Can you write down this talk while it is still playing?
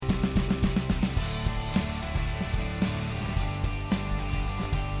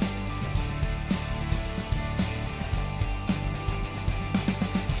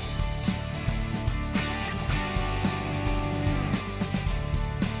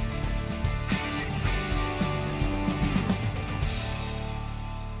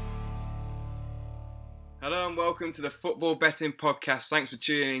and welcome to the Football Betting Podcast. Thanks for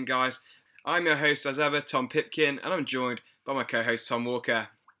tuning in, guys. I'm your host, as ever, Tom Pipkin, and I'm joined by my co-host, Tom Walker.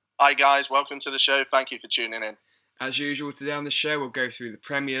 Hi, guys. Welcome to the show. Thank you for tuning in. As usual, today on the show, we'll go through the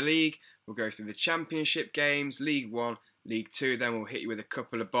Premier League, we'll go through the Championship games, League One, League Two, then we'll hit you with a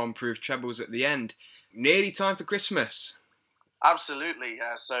couple of bomb-proof trebles at the end. Nearly time for Christmas. Absolutely.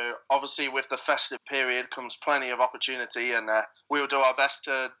 So, obviously, with the festive period comes plenty of opportunity, and we'll do our best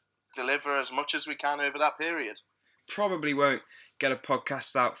to deliver as much as we can over that period. Probably won't get a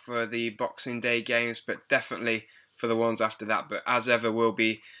podcast out for the Boxing Day games, but definitely for the ones after that. But as ever, we'll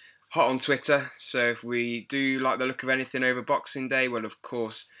be hot on Twitter, so if we do like the look of anything over Boxing Day, we'll of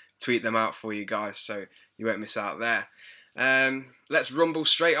course tweet them out for you guys, so you won't miss out there. Let's rumble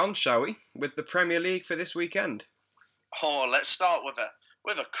straight on, shall we, with the Premier League for this weekend. Oh, let's start with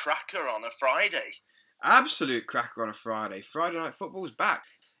a cracker on a Friday. Absolute cracker on a Friday. Friday night football's back.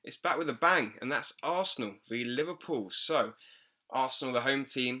 It's back with a bang, and that's Arsenal v Liverpool. So, Arsenal, the home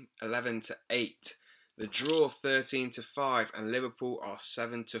team, 11-8. The draw, 13-5, and Liverpool are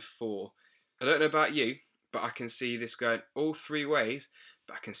 7-4. I don't know about you, but I can see this going all three ways,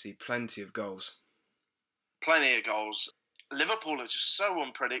 but I can see plenty of goals. Plenty of goals. Liverpool are just so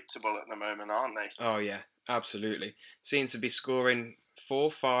unpredictable at the moment, aren't they? Oh, yeah, absolutely. Seem to be scoring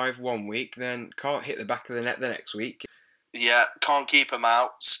 4-5 one week, then can't hit the back of the net the next week. Yeah, can't keep them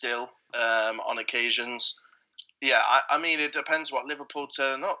out still on occasions. Yeah, I mean, it depends what Liverpool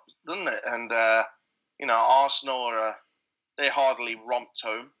turn up, doesn't it? And, Arsenal, they hardly romped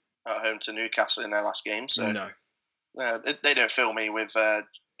at home to Newcastle in their last game. So No. They don't fill me with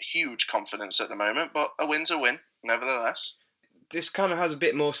huge confidence at the moment, but a win's a win, nevertheless. This kind of has a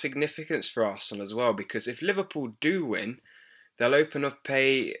bit more significance for Arsenal as well, because if Liverpool do win, they'll open up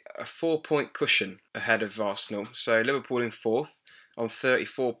a 4-point cushion ahead of Arsenal. So Liverpool in 4th on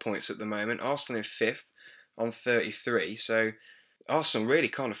 34 points at the moment. Arsenal in 5th on 33. So Arsenal really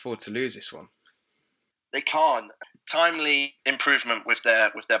can't afford to lose this one. They can't. Timely improvement with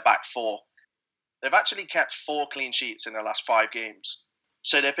their back four. They've actually kept 4 clean sheets in the last 5 games.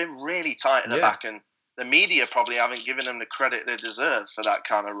 So they've been really tight at the back, and the media probably haven't given them the credit they deserve for that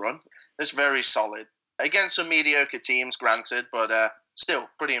kind of run. It's very solid. Against some mediocre teams, granted, but still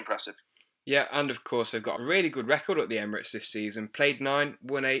pretty impressive. Yeah, and of course they've got a really good record at the Emirates this season. Played 9,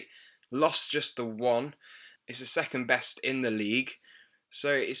 won 8, lost just the 1. It's the second best in the league. So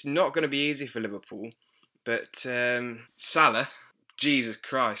it's not going to be easy for Liverpool. But Salah, Jesus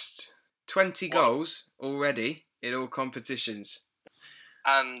Christ, 20 goals already in all competitions.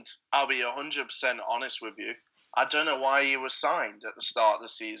 And I'll be 100% honest with you. I don't know why he was signed at the start of the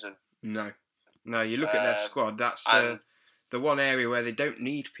season. No, you look at their squad, that's the one area where they don't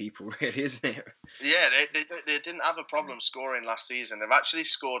need people, really, isn't it? Yeah, they didn't have a problem scoring last season. They've actually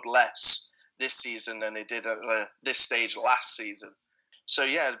scored less this season than they did at this stage last season. So,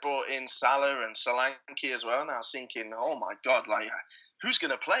 yeah, they brought in Salah and Solanke as well, and I was thinking, oh, my God, who's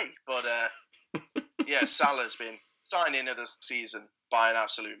going to play? But, yeah, Salah's been signing of the season by an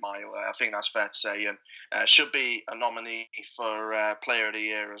absolute mile. I think that's fair to say, and should be a nominee for Player of the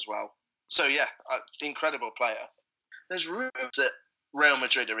Year as well. So, yeah, incredible player. There's rumours that Real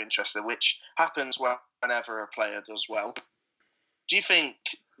Madrid are interested, which happens whenever a player does well. Do you think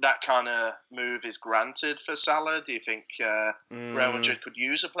that kind of move is granted for Salah? Do you think Real Madrid could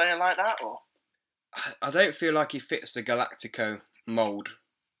use a player like that? Or I don't feel like he fits the Galactico mould,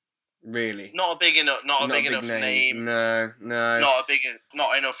 really. Not a big enough name. No.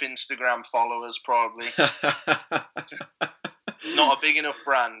 Not enough Instagram followers, probably. Not a big enough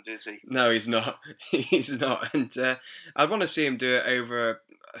brand, is he? No, he's not. He's not. And I'd want to see him do it over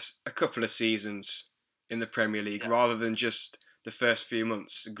a couple of seasons in the Premier League rather than just the first few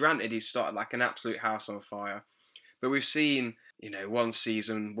months. Granted, he's started like an absolute house on fire. But we've seen, one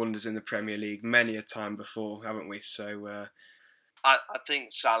season wonders in the Premier League many a time before, haven't we? So I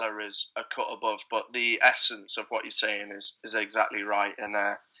think Salah is a cut above, but the essence of what you're saying is exactly right. And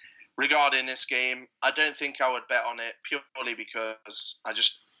regarding this game, I don't think I would bet on it purely because I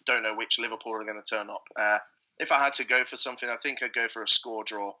just don't know which Liverpool are going to turn up. If I had to go for something, I think I'd go for a score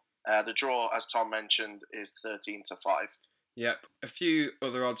draw. The draw, as Tom mentioned, is 13-5. Yep. A few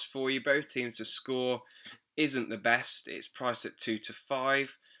other odds for you. Both teams to score isn't the best. It's priced at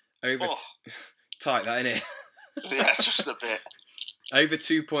 2-5. Tight that, isn't it? Yeah, just a bit. Over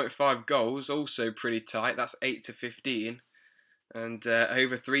 2.5 goals, also pretty tight. That's 8-15. And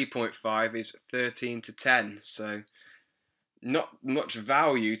over 3.5 is 13-10. So not much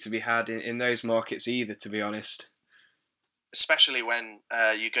value to be had in those markets either, to be honest. Especially when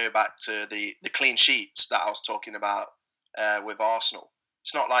you go back to the clean sheets that I was talking about with Arsenal.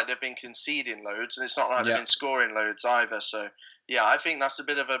 it's not like they've been conceding loads, and it's not like they've Yeah. been scoring loads either. So, yeah, I think that's a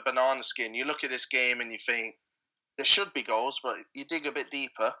bit of a banana skin. You look at this game and you think there should be goals, but you dig a bit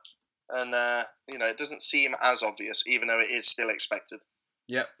deeper, and it doesn't seem as obvious, even though it is still expected.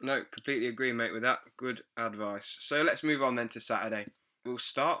 Yep, no, completely agree, mate, with that. Good advice. So let's move on then to Saturday. We'll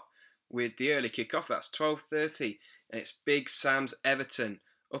start with the early kickoff. That's 12:30, and it's Big Sam's Everton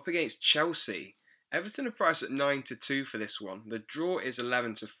up against Chelsea. Everton are priced at 9-2 for this one. The draw is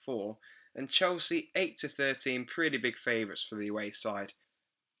 11-4, and Chelsea 8-13. Pretty big favourites for the away side.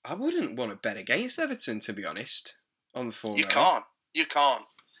 I wouldn't want to bet against Everton, to be honest, on the form. You can't,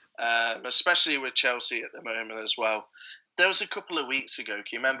 especially with Chelsea at the moment as well. There was a couple of weeks ago. Can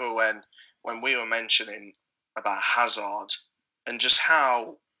you remember when we were mentioning about Hazard and just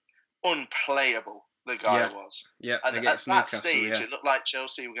how unplayable the guy was? Yeah, and at against that Newcastle, stage, yeah. it looked like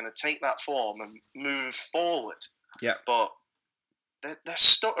Chelsea were going to take that form and move forward. Yeah. But they're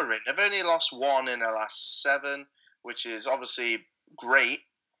stuttering. They've only lost one in their last 7, which is obviously great,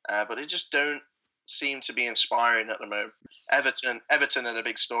 but they just don't seem to be inspiring at the moment. Everton are the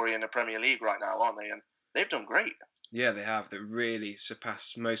big story in the Premier League right now, aren't they? And they've done great. Yeah, they have. They really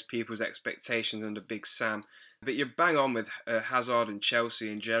surpassed most people's expectations under Big Sam. But you're bang on with Hazard and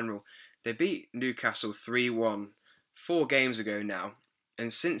Chelsea in general. They beat Newcastle 3-1 4 games ago now.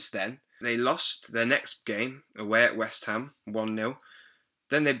 And since then, they lost their next game away at West Ham, 1-0.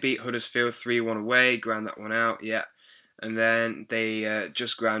 Then they beat Huddersfield 3-1 away, ground that one out, yeah. And then they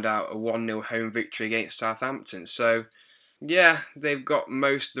just ground out a 1-0 home victory against Southampton. So, yeah, they've got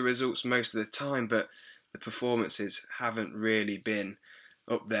most of the results most of the time, but the performances haven't really been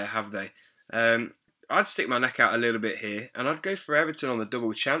up there, have they? I'd stick my neck out a little bit here, and I'd go for Everton on the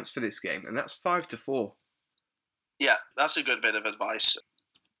double chance for this game, and that's 5-4. Yeah, that's a good bit of advice.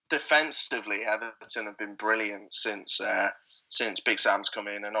 Defensively, Everton have been brilliant since Big Sam's come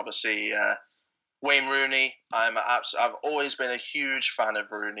in, and obviously Wayne Rooney. I've always been a huge fan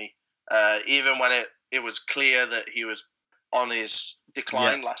of Rooney, even when it was clear that he was on his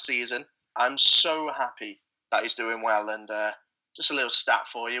decline last season. I'm so happy that he's doing well, and just a little stat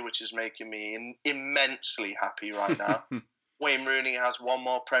for you, which is making me immensely happy right now. Wayne Rooney has one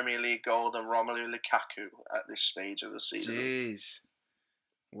more Premier League goal than Romelu Lukaku at this stage of the season. Jeez.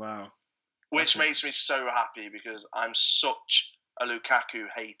 Wow. Which makes me so happy because I'm such a Lukaku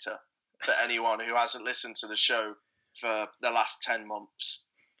hater for anyone who hasn't listened to the show for the last 10 months.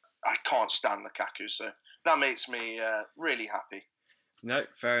 I can't stand Lukaku, so that makes me really happy. No,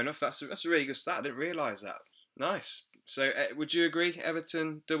 fair enough. That's a really good stat. I didn't realise that. Nice. So, would you agree,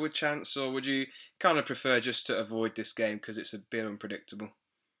 Everton, double chance, or would you kind of prefer just to avoid this game because it's a bit unpredictable?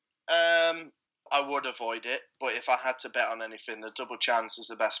 I would avoid it, but if I had to bet on anything, the double chance is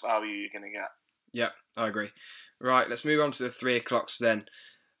the best value you're going to get. Yeah, I agree. Right, let's move on to the 3 o'clocks then.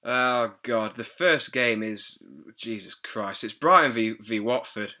 Oh, God. The first game is, Jesus Christ, it's Brighton v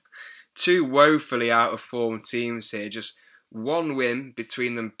Watford. 2 woefully out of form teams here, just 1 win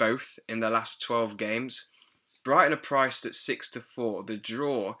between them both in the last 12 games. Brighton are priced at 6-4. The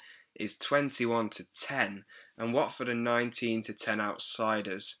draw is 21-10, and Watford are 19-10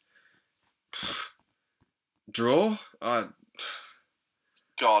 outsiders. Draw?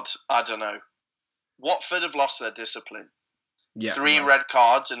 God, I don't know. Watford have lost their discipline. Yeah, 3 red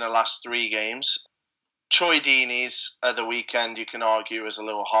cards in the last 3 games. Troy Deeney's at the weekend, you can argue, is a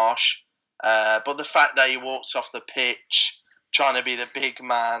little harsh. But the fact that he walks off the pitch, trying to be the big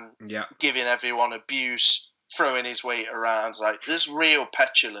man, giving everyone abuse, throwing his weight around, like there's real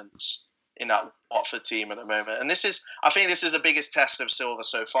petulance in that Watford team at the moment. And I think this is the biggest test of Silva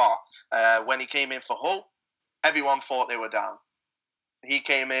so far. When he came in for Hull, everyone thought they were down. He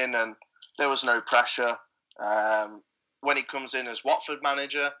came in and there was no pressure. When he comes in as Watford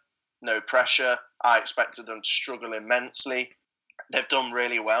manager, no pressure. I expected them to struggle immensely. They've done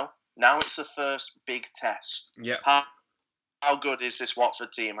really well. Now it's the first big test. Yeah. How good is this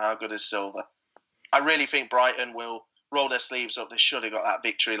Watford team? How good is Silva? I really think Brighton will roll their sleeves up. They should have got that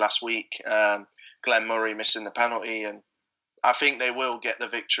victory last week. Glenn Murray missing the penalty, and I think they will get the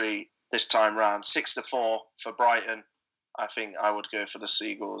victory this time round. 6-4 for Brighton. I think I would go for the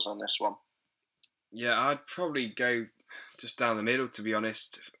Seagulls on this one. Yeah, I'd probably go just down the middle, to be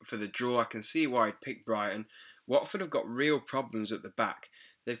honest, for the draw. I can see why I'd pick Brighton. Watford have got real problems at the back.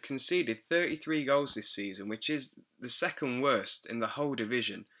 They've conceded 33 goals this season, which is the second worst in the whole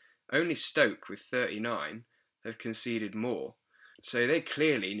division. Only Stoke, with 39, have conceded more. So they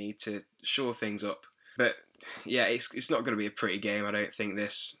clearly need to shore things up. But yeah, it's not going to be a pretty game, I don't think,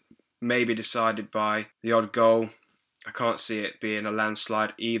 this. Maybe decided by the odd goal. I can't see it being a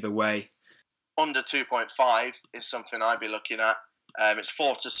landslide either way. Under 2.5 is something I'd be looking at. It's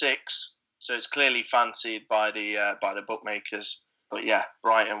 4-6, so it's clearly fancied by the bookmakers. But yeah,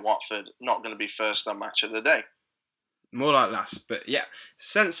 Brighton, Watford, not going to be first on match of the day. More like last, but yeah,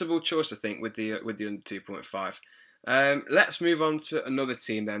 sensible choice I think with the under 2.5. Let's move on to another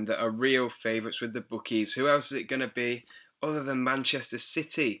team then that are real favourites with the bookies. Who else is it going to be other than Manchester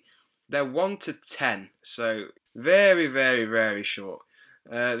City? They're 1-10, so very, very, very short.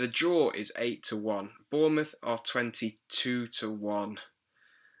 The draw is 8-1. Bournemouth are 22-1.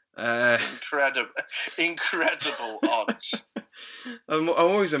 Incredible odds. I'm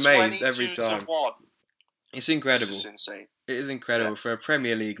always amazed every time. 22-1. It's incredible. It's insane. It is incredible for a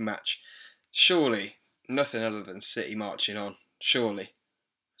Premier League match. Surely nothing other than City marching on. Surely.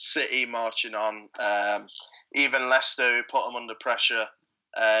 City marching on. Even Leicester, who put them under pressure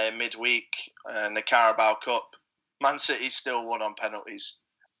midweek in the Carabao Cup. Man City still won on penalties.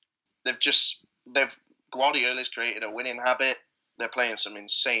 Guardiola's created a winning habit. They're playing some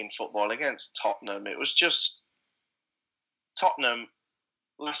insane football against Tottenham. It was just Tottenham.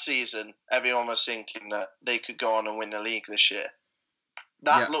 Last season, everyone was thinking that they could go on and win the league this year.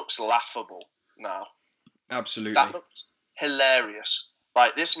 That looks laughable now. Absolutely. That looks hilarious.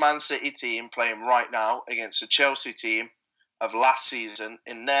 Like this Man City team playing right now against a Chelsea team of last season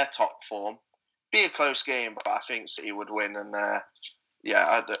in their top form. Be a close game, but I think City would win. And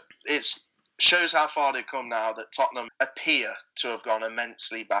it shows how far they've come now that Tottenham appear to have gone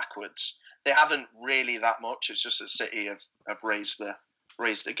immensely backwards. They haven't really that much. It's just that City have raised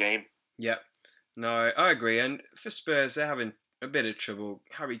the game. Yeah, no, I agree. And for Spurs, they're having a bit of trouble.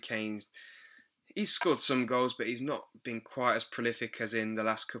 Harry Kane's, he's scored some goals, but he's not been quite as prolific as in the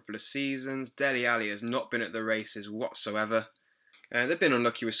last couple of seasons. Dele Alli has not been at the races whatsoever. They've been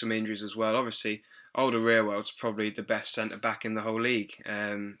unlucky with some injuries as well. Obviously, Alderweireld probably the best centre-back in the whole league.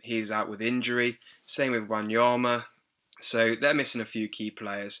 He's out with injury. Same with Wanyama. So they're missing a few key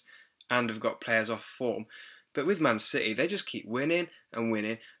players and have got players off form. But with Man City, they just keep winning and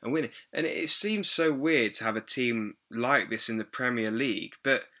winning and winning. And it seems so weird to have a team like this in the Premier League.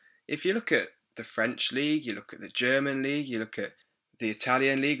 But if you look at the French League, you look at the German League, you look at the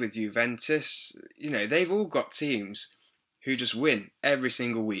Italian League with Juventus, they've all got teams who just win every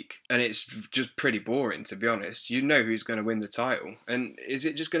single week. And it's just pretty boring, to be honest. You know who's going to win the title. And is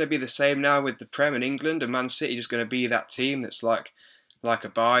it just going to be the same now with the Prem in England? And Man City just going to be that team that's like a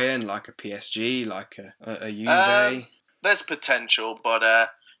Bayern, like a PSG, like a Juve? There's potential, but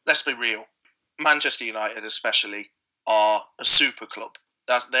let's be real. Manchester United especially are a super club.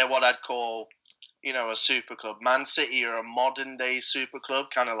 They're what I'd call, a super club. Man City are a modern day super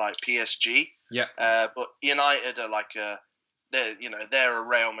club, kind of like PSG. Yeah. But United are like they're a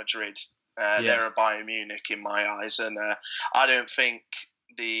Real Madrid. They're a Bayern Munich in my eyes, and I don't think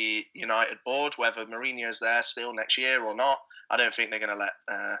the United board, whether Mourinho's there still next year or not, I don't think they're going to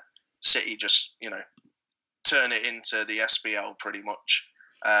let City just, turn it into the SPL pretty much.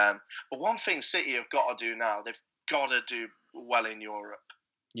 But one thing City have got to do now, they've got to do well in Europe.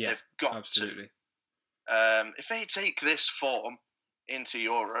 Yeah, they've got absolutely. To. If they take this form into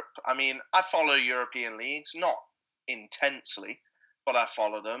Europe, I mean, I follow European leagues, not intensely, but I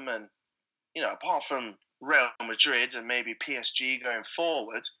follow them. And, apart from Real Madrid and maybe PSG going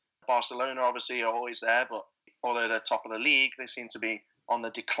forward, Barcelona obviously are always there, but although they're top of the league, they seem to be on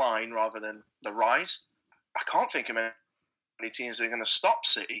the decline rather than the rise. I can't think of many teams that are going to stop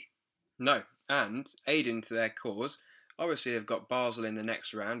City. No, and aiding to their cause, obviously they've got Basel in the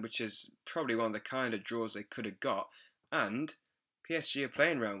next round, which is probably one of the kind of draws they could have got, and PSG are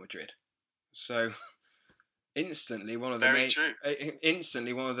playing Real Madrid. So instantly one of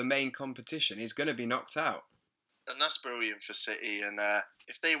the main competition is going to be knocked out. And that's brilliant for City. And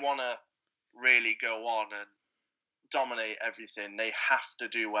if they want to really go on and dominate everything, they have to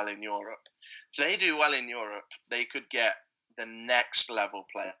do well in Europe. If they do well in Europe, they could get the next level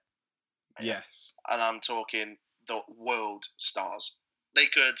player. Yes. And I'm talking the world stars. They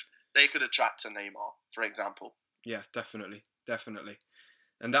could attract a Neymar, for example. Yeah, definitely.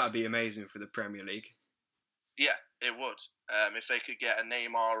 And that would be amazing for the Premier League. Yeah, it would. If they could get a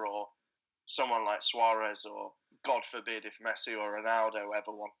Neymar or someone like Suarez, or God forbid if Messi or Ronaldo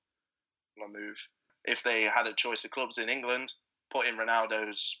ever want to move. If they had a choice of clubs in England, putting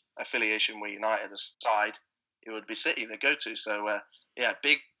Ronaldo's affiliation with United aside, it would be City they go to. So,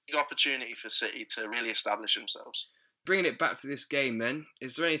 big opportunity for City to really establish themselves. Bringing it back to this game then,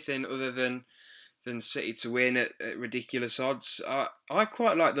 is there anything other than City to win at ridiculous odds? I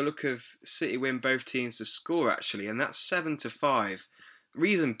quite like the look of City win both teams to score actually, and that's 7-5.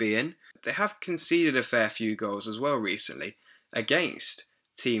 Reason being, they have conceded a fair few goals as well recently against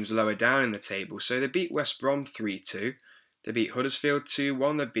teams lower down in the table. So they beat West Brom 3-2, They beat Huddersfield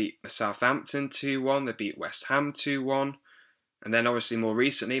 2-1. They beat Southampton 2-1. They beat West Ham 2-1. And then obviously more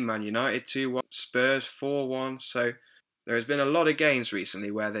recently, Man United 2-1. Spurs 4-1. So there has been a lot of games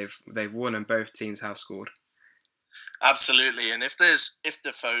recently where they've won and both teams have scored. Absolutely. And if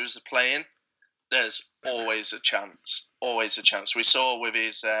the foes are playing, there's always a chance. Always a chance. We saw with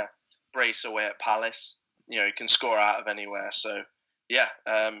his brace away at Palace, he can score out of anywhere. So, yeah,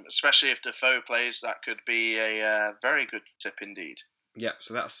 especially if the foe plays, that could be a very good tip indeed. Yeah,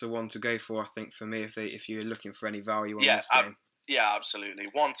 so that's the one to go for, I think, for me, if you're looking for any value on this game. Yeah, absolutely.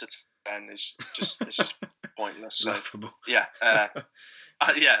 1 to 10 is just pointless. So, laughable. Yeah,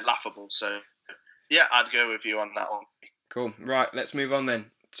 laughable. So, yeah, I'd go with you on that one. Cool. Right, let's move on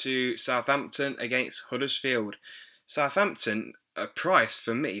then to Southampton against Huddersfield. Southampton are priced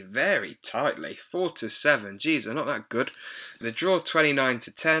for me very tightly, 4-7. Geez, they're not that good. The draw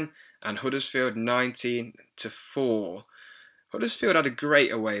 29-10 and Huddersfield 19-4. Huddersfield had a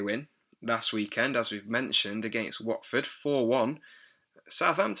great away win last weekend, as we've mentioned, against Watford, 4-1.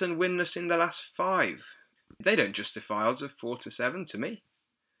 Southampton winless in the last 5. They don't justify odds of 4-7 to me.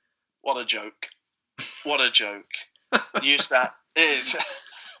 What a joke. What a joke. Use that.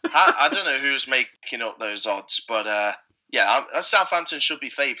 I don't know who's making up those odds, but Southampton should be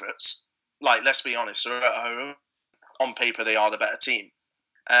favourites. Like, let's be honest, they're at home. On paper, they are the better team.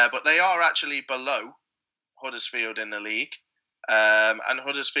 But they are actually below Huddersfield in the league. And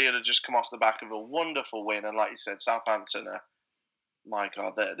Huddersfield have just come off the back of a wonderful win. And like you said, Southampton are, my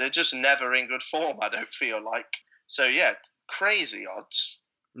God, they're just never in good form, I don't feel like. So, yeah, crazy odds.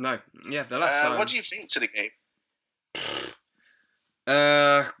 No, yeah, the last time. What do you think to the game?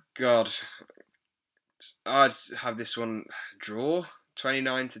 God. I'd have this one draw,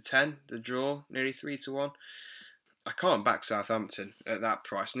 29-10, the draw, nearly 3-1. I can't back Southampton at that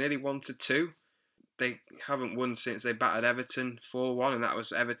price, nearly 1-2. They haven't won since they battered Everton 4-1, and that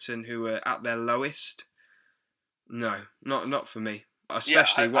was Everton who were at their lowest. No, not for me.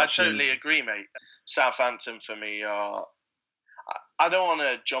 Especially watching... I totally agree, mate. Southampton for me are... I don't want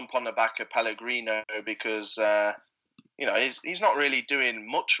to jump on the back of Pellegrino because, he's not really doing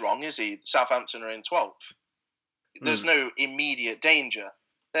much wrong, is he? Southampton are in 12th. There's no immediate danger.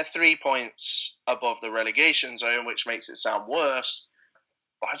 They're 3 points above the relegation zone, which makes it sound worse.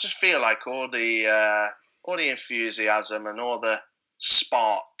 But I just feel like all the enthusiasm and all the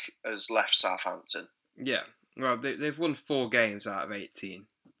spark has left Southampton. Yeah, well, they've won 4 games out of 18.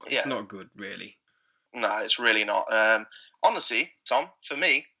 It's not good, really. No, it's really not. Honestly, Tom, for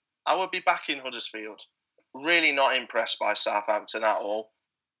me, I would be backing Huddersfield. Really not impressed by Southampton at all.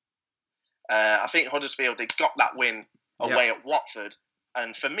 I think Huddersfield, they got that win away at Watford.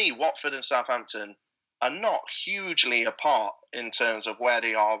 And for me, Watford and Southampton are not hugely apart in terms of where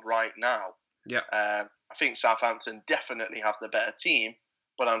they are right now. Yeah. I think Southampton definitely have the better team,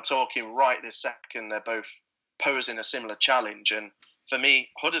 but I'm talking right this second, they're both posing a similar challenge. And for me,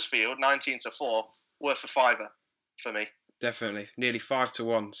 Huddersfield, 19-4, worth a fiver for me. Definitely. Nearly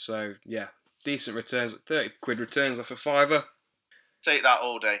 5-1. So, yeah, decent returns. 30 quid returns off a fiver. Take that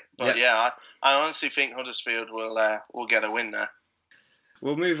all day. But, I honestly think Huddersfield will get a win there.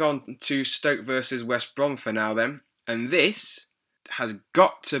 We'll move on to Stoke versus West Brom for now then. And this has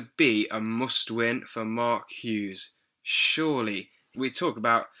got to be a must-win for Mark Hughes. Surely. We talk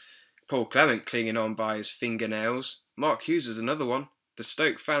about Paul Clement clinging on by his fingernails. Mark Hughes is another one. The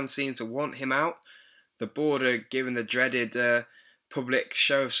Stoke fans seem to want him out. The board are giving the dreaded public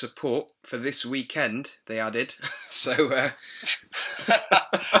show of support for this weekend, they added. So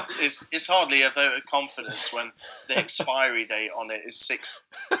it's hardly a vote of confidence when the expiry date on it is 6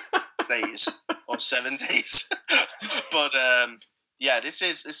 days or 7 days. But this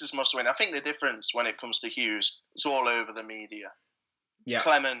is must win. I think the difference when it comes to Hughes, it's all over the media. Yeah.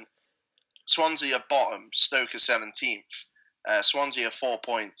 Clement, Swansea are bottom, Stoke are 17th. Swansea are 4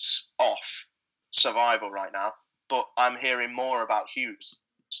 points off survival right now, but I'm hearing more about Hughes.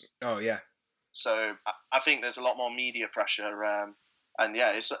 Oh yeah. So I think there's a lot more media pressure, and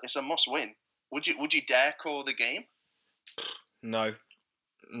it's a must win. Would you dare call the game? No.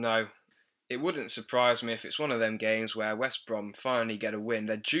 It wouldn't surprise me if it's one of them games where West Brom finally get a win.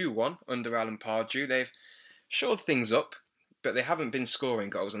 They're due one under Alan Pardew. They've shored things up, but they haven't been scoring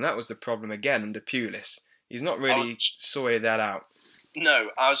goals, and that was the problem again under Pulis. He's not really sorted that out.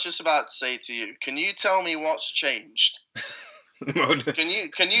 No, I was just about to say to you, can you tell me what's changed?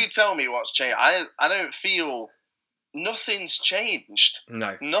 Can you tell me what's changed? I don't feel nothing's changed.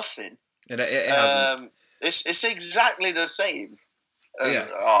 No. Nothing. It hasn't. It's exactly the same. Yeah.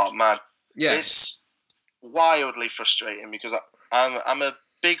 Oh man. Yeah. It's wildly frustrating because I'm a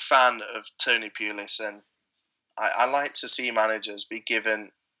big fan of Tony Pulis, and I like to see managers be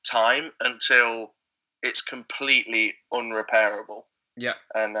given time until it's completely unrepairable. Yeah.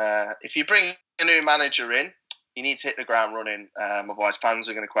 And if you bring a new manager in, you need to hit the ground running. Otherwise, fans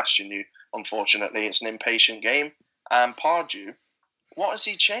are going to question you. Unfortunately, it's an impatient game. And Pardew, what has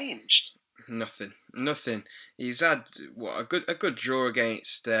he changed? Nothing. He's had a good draw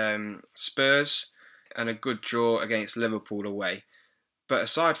against Spurs and a good draw against Liverpool away. But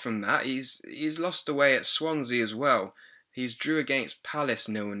aside from that, he's lost away at Swansea as well. He's drew against Palace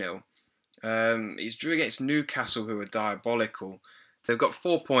 0-0. He's drew against Newcastle, who are diabolical. They've got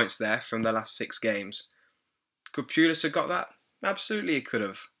 4 points there from the last 6 games. Could Pulis have got that? Absolutely, he could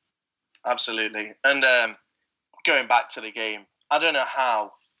have. Absolutely. And going back to the game, I don't know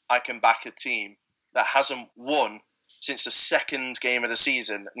how I can back a team that hasn't won since the second game of the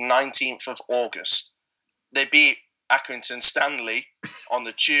season, 19th of August. They beat Accrington Stanley on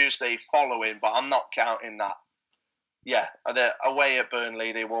the Tuesday following, but I'm not counting that. Yeah, away at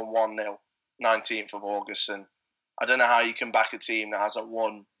Burnley, they won 1-0, 19th of August. And I don't know how you can back a team that hasn't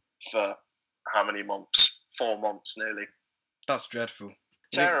won for how many months? 4 months nearly. That's dreadful.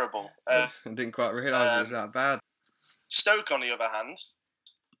 Terrible. I didn't quite realise it was that bad. Stoke, on the other hand,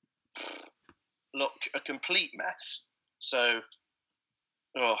 look a complete mess. So,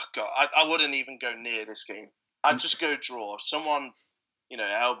 oh God, I wouldn't even go near this game. I'd just go draw. Someone,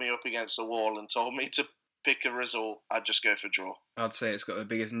 held me up against the wall and told me to pick a result. I'd just go for draw. I'd say it's got the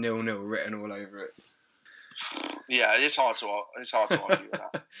biggest 0-0 written all over it. Yeah, it's hard to argue with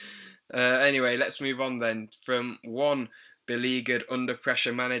that. Anyway, let's move on then from one beleaguered under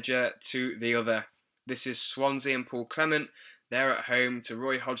pressure manager to the other. This is Swansea and Paul Clement. They're at home to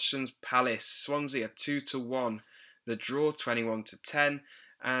Roy Hodgson's Palace. Swansea are 2-1. The draw 21-10,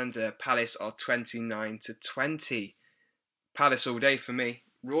 and Palace are 29-20. Palace all day for me.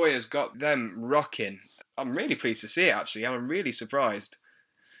 Roy has got them rocking. I'm really pleased to see it, actually. I'm really surprised.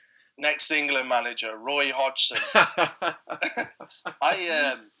 Next England manager, Roy Hodgson.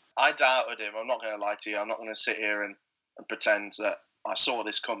 I doubted him. I'm not going to lie to you. I'm not going to sit here and pretend that I saw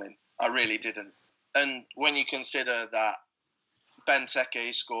this coming. I really didn't. And when you consider that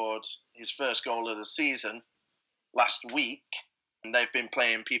Benteke scored his first goal of the season last week, and they've been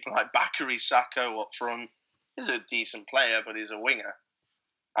playing people like Bakary Sakho up front. He's a decent player, but he's a winger.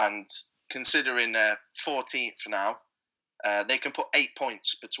 And considering they're 14th now, they can put 8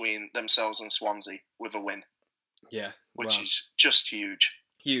 points between themselves and Swansea with a win. Yeah. Which is just huge.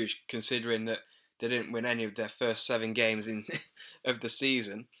 Huge, considering that they didn't win any of their first 7 games of the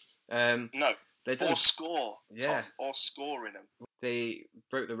season. No. They didn't or score. Yeah. Tom, or score in them. They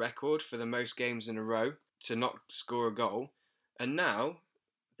broke the record for the most games in a row to not score a goal. And now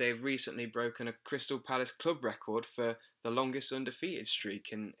they've recently broken a Crystal Palace club record for the longest undefeated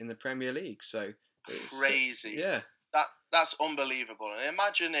streak in the Premier League. So it's crazy. Yeah. That's unbelievable. And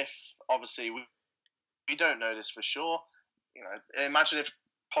imagine if, obviously, we don't know this for sure. Imagine if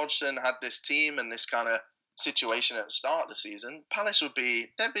Hodgson had this team and this kind of situation at the start of the season. Palace they'd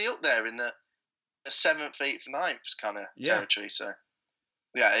be up there in the 7th, 8th, 9th kind of territory. So,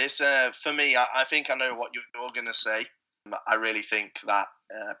 yeah, it's for me. I think I know what you're going to say. I really think that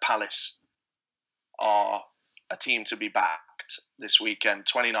Palace are a team to be backed this weekend.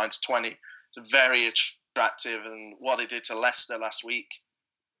 29-20. It's very attractive, and what they did to Leicester last week.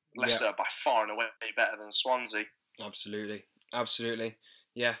 Leicester by far and away better than Swansea. Absolutely.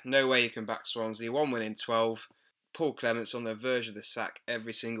 Yeah, no way you can back Swansea. 1 win in 12. Paul Clement's on the verge of the sack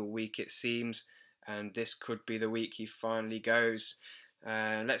every single week, it seems, and this could be the week he finally goes.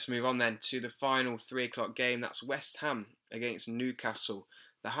 Let's move on then to the final 3 o'clock game. That's West Ham against Newcastle.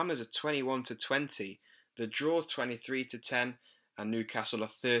 The Hammers are 21-20. The draw 23-10, and Newcastle are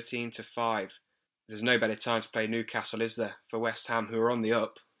 13-5. There's no better time to play Newcastle, is there, for West Ham, who are on the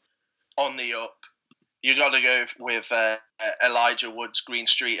up? On the up. You got to go with Elijah Wood's Green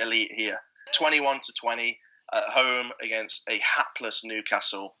Street Elite here. 21-20 at home against a hapless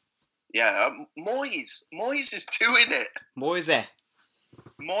Newcastle. Yeah, Moyes is doing it. Moisey.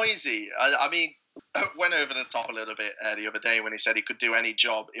 I mean, went over the top a little bit the other day when he said he could do any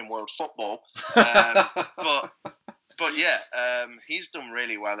job in world football. But yeah, he's done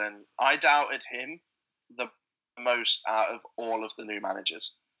really well, and I doubted him the most out of all of the new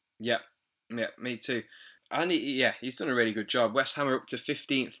managers. Yeah, me too. And he's done a really good job. West Ham are up to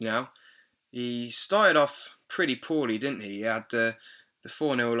 15th now. He started off pretty poorly, didn't he? He had the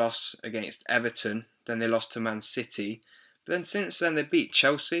 4-0 loss against Everton, then they lost to Man City. But then since then they beat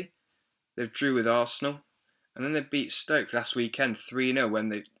Chelsea, they've drew with Arsenal, and then they beat Stoke last weekend 3-0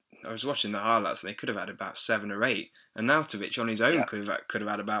 when I was watching the highlights and they could have had about 7 or 8. And Nautovic on his own could have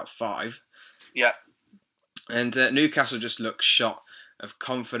had about 5. Yeah. And Newcastle just look shot of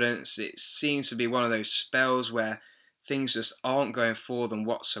confidence. It seems to be one of those spells where things just aren't going for them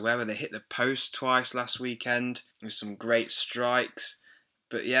whatsoever. They hit the post twice last weekend with some great strikes.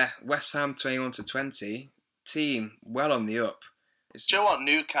 But yeah, West Ham 21-20, team well on the up. Do you know what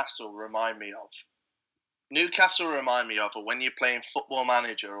Newcastle remind me of? Newcastle remind me of when you're playing Football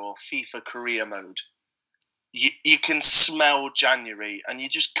Manager or FIFA Career Mode. You can smell January and you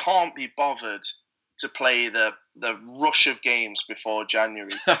just can't be bothered to play the rush of games before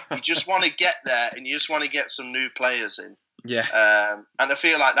January. You just want to get there and you just want to get some new players in. Yeah. And I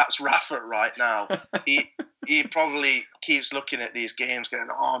feel like that's Rafa right now. He probably keeps looking at these games going,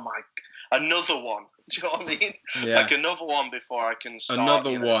 oh my, another one. Do you know what I mean? Yeah. Like another one before I can start.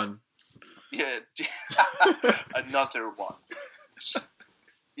 Another one. Yeah. Another one.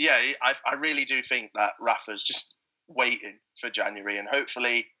 Yeah, I really do think that Rafa's just waiting for January, and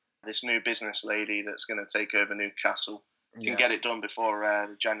hopefully this new business lady that's going to take over Newcastle can get it done before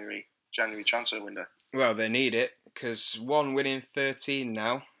the January transfer window. Well, they need it, because 1 win in 13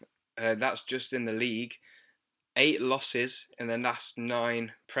 now. That's just in the league. 8 losses in the last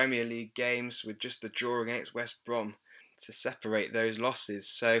 9 Premier League games, with just the draw against West Brom to separate those losses.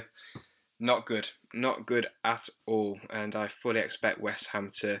 So, not good. Not good at all. And I fully expect West Ham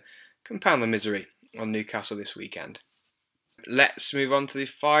to compound the misery on Newcastle this weekend. Let's move on to the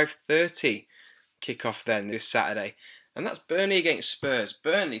 5:30 kickoff then this Saturday. And that's Burnley against Spurs.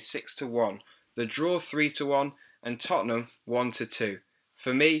 Burnley 6-1. The draw 3-1. And Tottenham 1-2.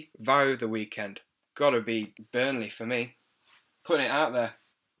 For me, value of the weekend. Gotta be Burnley for me. Putting it out there.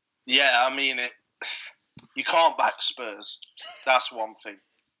 Yeah, I mean, you can't back Spurs. That's one thing.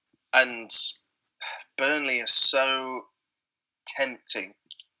 And Burnley is so tempting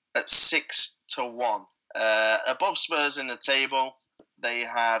at 6-1. Above Spurs in the table, they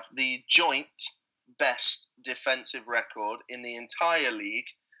have the joint best defensive record in the entire league.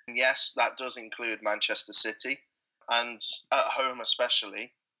 And yes, that does include Manchester City. And at home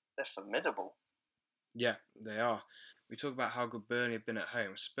especially, they're formidable. Yeah, they are. We talk about how good Burnley have been at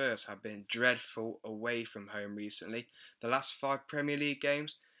home. Spurs have been dreadful away from home recently. The last 5 Premier League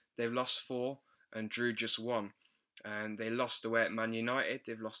games, they've lost 4 and drew just 1. And they lost away at Man United,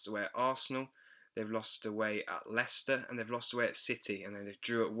 they've lost away at Arsenal, they've lost away at Leicester, and they've lost away at City, and then they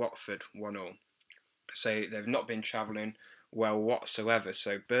drew at Watford 1-1. So they've not been travelling well whatsoever.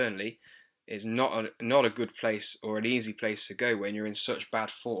 So Burnley is not a good place or an easy place to go when you're in such bad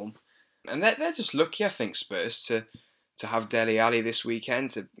form. And they're just lucky, I think, Spurs, to have Dele Alli this weekend,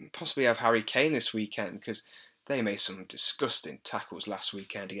 to possibly have Harry Kane this weekend, because they made some disgusting tackles last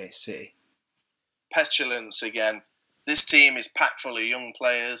weekend against City. Petulance again. This team is packed full of young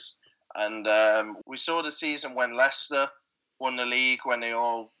players, and we saw the season when Leicester won the league, when they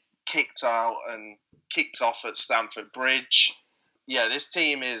all kicked out and kicked off at Stamford Bridge. Yeah, this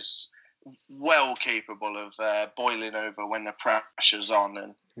team is well capable of boiling over when the pressure's on,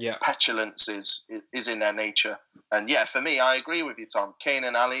 and petulance is in their nature. And yeah, for me, I agree with you, Tom. Kane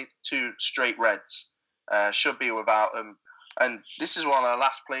and Ali, 2 straight reds, should be without them. And this is one of the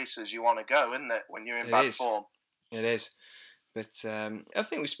last places you want to go, isn't it, when you're in bad form? It is. But I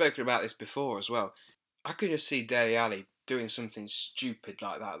think we've spoken about this before as well. I could just see Dele Alli doing something stupid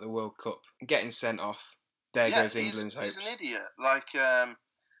like that at the World Cup, getting sent off. There goes England's hopes. He's an idiot. Like,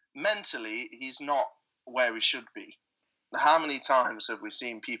 mentally, he's not where he should be. How many times have we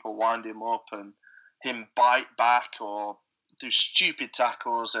seen people wind him up and him bite back or do stupid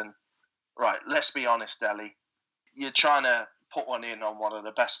tackles? And, right, let's be honest, Dele. You're trying to put one in on one of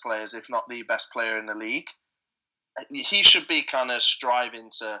the best players, if not the best player in the league. He should be kind of striving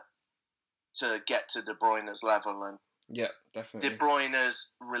to get to De Bruyne's level. And yeah, definitely. De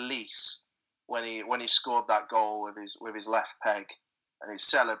Bruyne's release when he scored that goal with his left peg and his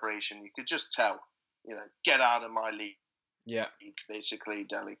celebration, you could just tell, get out of my league. Yeah. Basically,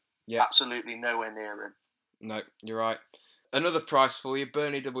 Dele. Yeah. Absolutely nowhere near him. No, you're right. Another price for you,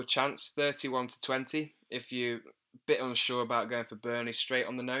 Burnley double chance, 31-20. If you're a bit unsure about going for Burnley, straight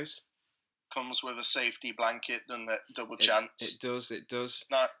on the nose. Comes with a safety blanket, doesn't it? Double chance. It does.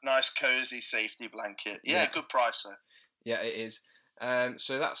 Nice, cosy safety blanket. Yeah, good price though. Yeah, it is.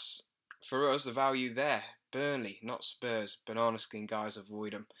 So that's, for us, the value there. Burnley, not Spurs. Banana skin guys,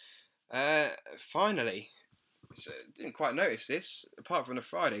 avoid them. Finally, so didn't quite notice this, apart from the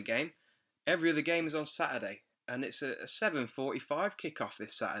Friday game, every other game is on Saturday. And it's a 7:45 kickoff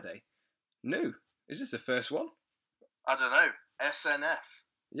this Saturday. No. Is this the first one? I don't know. SNF.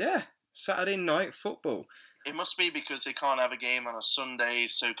 Yeah. Saturday night football. It must be because they can't have a game on a Sunday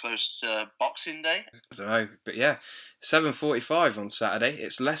so close to Boxing Day. I don't know, but yeah, 7:45 on Saturday.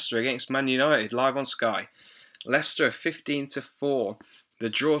 It's Leicester against Man United live on Sky. Leicester 15-4, the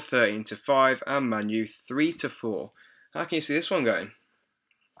draw 13-5, and Man U 3-4. How can you see this one going?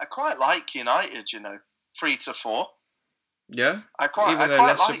 I quite like United, 3-4. Yeah, Even though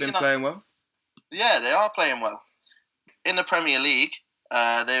Leicester have been playing well. Yeah, they are playing well. In the Premier League,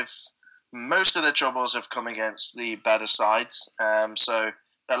 most of their troubles have come against the better sides. So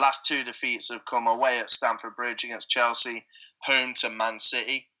their last 2 defeats have come away at Stamford Bridge against Chelsea, home to Man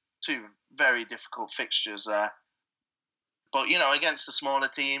City. 2 very difficult fixtures there. But, against the smaller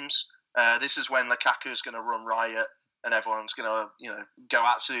teams, this is when Lukaku is going to run riot and everyone's going to, go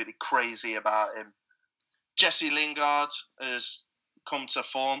absolutely crazy about him. Jesse Lingard has come to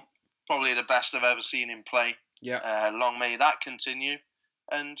form. Probably the best I've ever seen him play. Yeah. Long may that continue.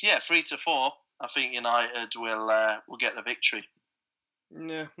 And 3-4, I think United will get the victory.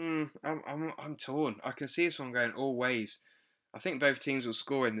 Yeah, I'm torn. I can see this one going all ways. I think both teams will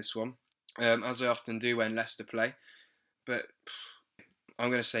score in this one, as they often do when Leicester play. But I'm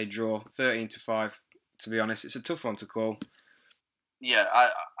going to say draw, 13-5. To be honest, it's a tough one to call. Yeah,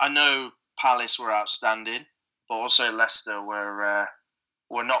 I know Palace were outstanding, but also Leicester were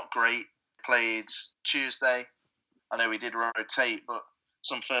not great. Played Tuesday. I know we did rotate, but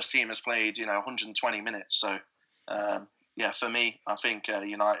some first team has played 120 minutes. So for me, I think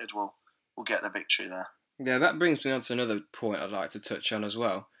United will get the victory there. Yeah, that brings me on to another point I'd like to touch on as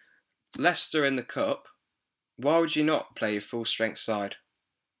well. Leicester in the Cup. Why would you not play your full strength side?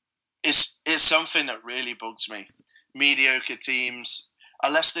 It's something that really bugs me. Mediocre teams.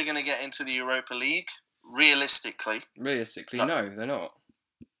 Are Leicester going to get into the Europa League? Realistically, no, they're not.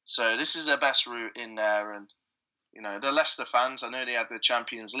 So this is their best route in there, and the Leicester fans. I know they had the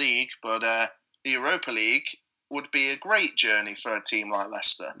Champions League, but the Europa League would be a great journey for a team like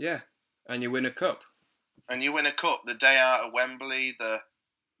Leicester. Yeah, and you win a cup. And you win a cup the day out at Wembley. The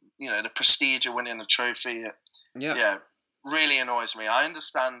prestige of winning a trophy. Yeah, really annoys me. I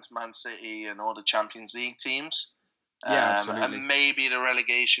understand Man City and all the Champions League teams. Absolutely. And maybe the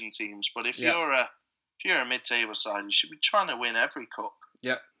relegation teams, but if you're a mid-table side, you should be trying to win every cup.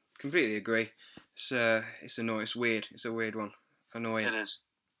 Yeah, completely agree. It's annoying. It's weird. It's a weird one. Annoying. It is.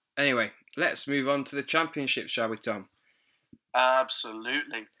 Anyway, let's move on to the Championship, shall we, Tom?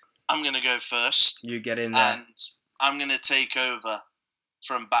 Absolutely. I'm going to go first. You get in there. And I'm going to take over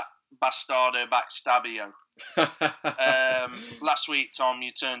from Bastardo Backstabio. Last week, Tom,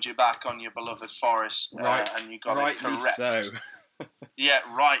 you turned your back on your beloved Forest, and you got it correct. So. Yeah,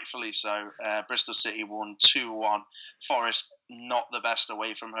 rightfully so. Bristol City won 2-1. Forest not the best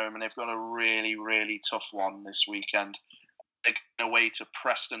away from home, and they've got a really, really tough one this weekend. They're going away to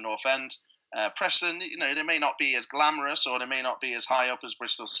Preston North End. Preston, they may not be as glamorous or they may not be as high up as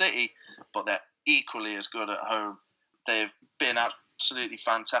Bristol City, but they're equally as good at home. They've been absolutely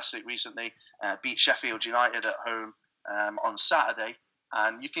fantastic recently. Beat Sheffield United at home on Saturday,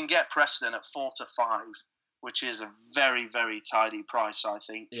 and you can get Preston at 4-5, which is a very, very tidy price, I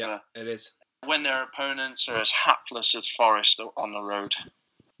think. Yeah, it is. When their opponents are as hapless as Forest on the road.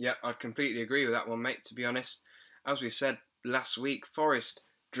 Yeah, I completely agree with that one, mate, to be honest. As we said last week, Forest,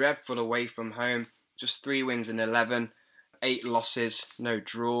 dreadful away from home. Just 3 wins in 11, 8 losses, no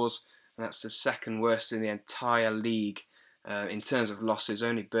draws. And that's the second worst in the entire league. In terms of losses,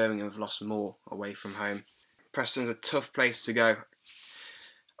 only Birmingham have lost more away from home. Preston's a tough place to go.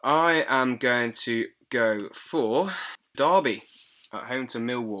 I am going to go for Derby at home to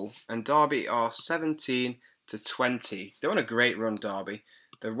Millwall, and Derby are 17-20. They're on a great run, Derby.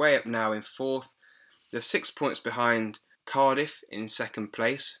 They're way up now in 4th. They're 6 points behind Cardiff in 2nd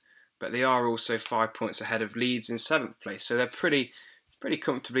place, but they are also 5 points ahead of Leeds in 7th place. So they're pretty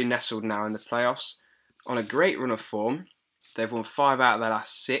comfortably nestled now in the playoffs. On a great run of form. They've won 5 out of their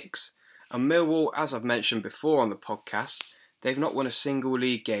last 6. And Millwall, as I've mentioned before on the podcast, they've not won a single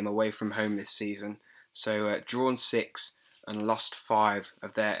league game away from home this season. So drawn 6 and lost 5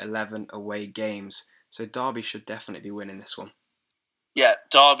 of their 11 away games. So Derby should definitely be winning this one. Yeah,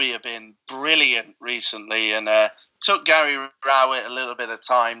 Derby have been brilliant recently, and took Gary Rowett a little bit of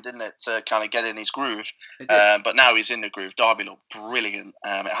time, didn't it, to kind of get in his groove. But now he's in the groove. Derby look brilliant,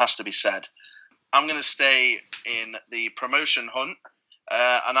 it has to be said. I'm going to stay in the promotion hunt,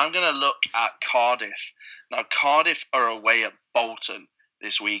 and I'm going to look at Cardiff. Now, Cardiff are away at Bolton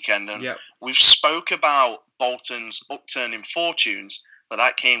this weekend, and we've spoke about Bolton's upturning fortunes, but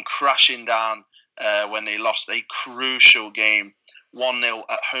that came crashing down when they lost a crucial game, 1-0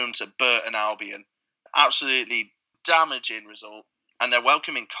 at home to Burton Albion. Absolutely damaging result. and they're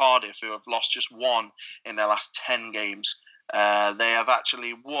welcoming Cardiff, who have lost just one in their last 10 games. They have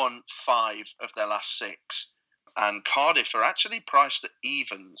actually won 5 of their last 6. And Cardiff are actually priced at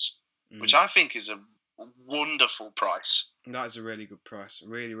evens, which I think is a wonderful price. That is a really good price.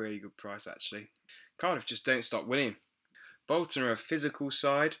 Really, really good price, actually. Cardiff just don't stop winning. Bolton are a physical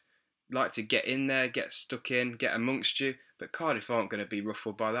side, like to get in there, get stuck in, get amongst you, but Cardiff aren't going to be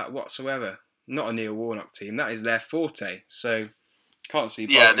ruffled by that whatsoever. Not a Neil Warnock team. That is their forte. So, can't see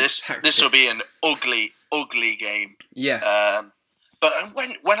Bolton's this will be an ugly, ugly game. Yeah. But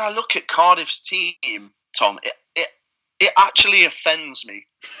when I look at Cardiff's team, Tom, it actually offends me.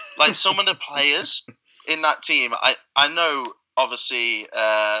 Like, some of the players in that team, I know, obviously,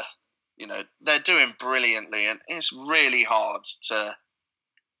 they're doing brilliantly, and it's really hard to,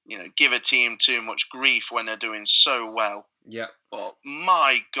 give a team too much grief when they're doing so well. Yeah. But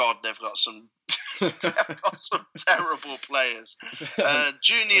my God, they've got some terrible players.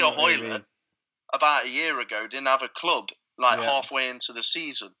 Junior Hoylett, about a year ago, didn't have a club halfway into the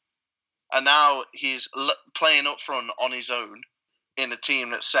season. And now he's playing up front on his own in a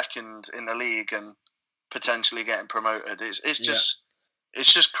team that's second in the league and potentially getting promoted. It's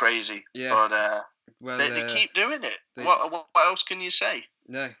just crazy. Yeah. But they keep doing it. What else can you say?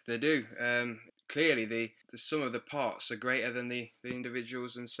 No, they do. Clearly, the sum of the parts are greater than the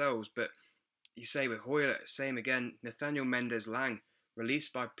individuals themselves. But you say with Hoylett, same again. Nathaniel Mendez-Lang,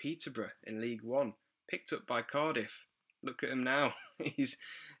 released by Peterborough in League One, picked up by Cardiff. Look at him now.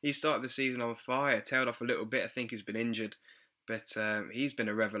 He started the season on fire, tailed off a little bit. I think he's been injured, but he's been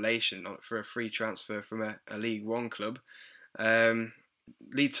a revelation for a free transfer from a League One club.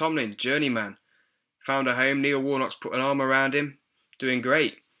 Lee Tomlin, journeyman, found a home. Neil Warnock's put an arm around him, doing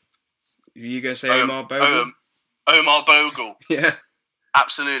great. Are you going to say Omar Bogle? Omar Bogle. Yeah.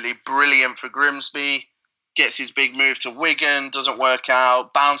 Absolutely brilliant for Grimsby. Gets his big move to Wigan, doesn't work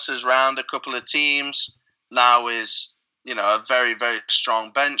out, bounces around a couple of teams. Now is, a very, very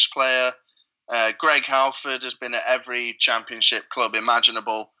strong bench player. Greg Halford has been at every championship club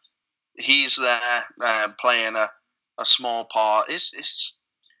imaginable. He's there playing a small part. It's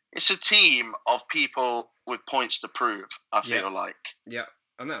a team of people with points to prove, I feel like. Yeah,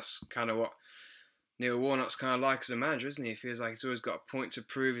 and that's kind of what Neil Warnock's kind of like as a manager, isn't he? He feels like he's always got a point to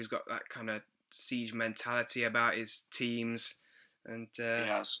prove. He's got that kind of siege mentality about his teams. And he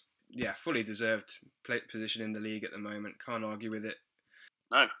has. Yeah, fully deserved position in the league at the moment. Can't argue with it.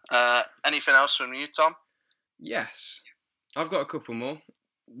 No. Anything else from you, Tom? Yes. I've got a couple more.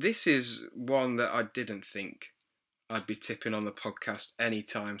 This is one that I didn't think I'd be tipping on the podcast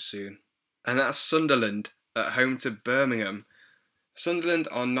anytime soon. And that's Sunderland at home to Birmingham. Sunderland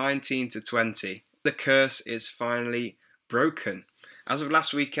are 19-20. The curse is finally broken. As of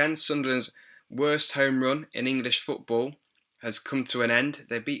last weekend, Sunderland's worst home run in English football has come to an end.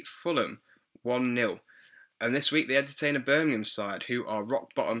 They beat Fulham 1-0. And this week they entertain a Birmingham side who are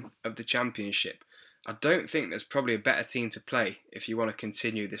rock bottom of the Championship. I don't think there's probably a better team to play if you want to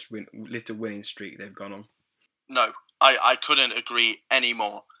continue this little winning streak they've gone on. No, I couldn't agree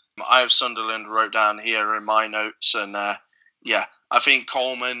anymore. I have Sunderland wrote down here in my notes, and I think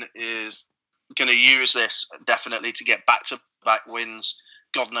Coleman is going to use this definitely to get back-to-back wins.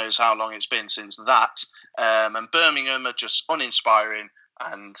 God knows how long it's been since that. And Birmingham are just uninspiring,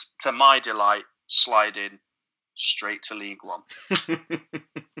 and to my delight, sliding straight to League One.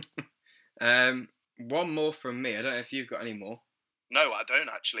 One more from me. I don't know if you've got any more. No, I don't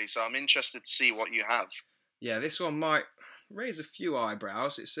actually, so I'm interested to see what you have. Yeah, this one might raise a few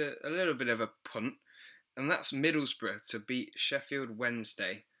eyebrows. It's a little bit of a punt, and that's Middlesbrough to beat Sheffield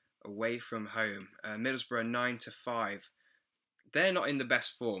Wednesday away from home. Middlesbrough 9-5. They're not in the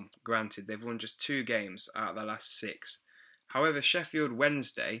best form, granted. They've won just 2 games out of the last 6. However, Sheffield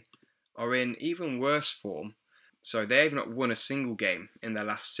Wednesday are in even worse form. So they've not won a single game in their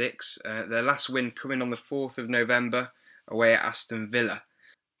last 6. Their last win coming on the 4th of November away at Aston Villa.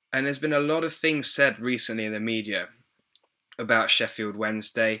 And there's been a lot of things said recently in the media about Sheffield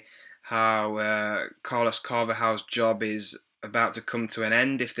Wednesday, how Carlos Carvajal's job is about to come to an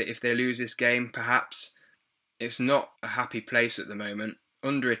end if they lose this game, perhaps. It's not a happy place at the moment,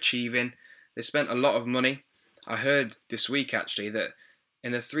 underachieving. They spent a lot of money. I heard this week actually that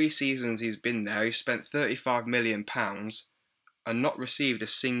in the 3 seasons he's been there, he's spent £35 million and not received a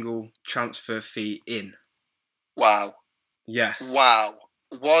single transfer fee in. Wow. Yeah. Wow.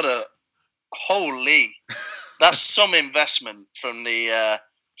 What a... Holy... That's some investment from the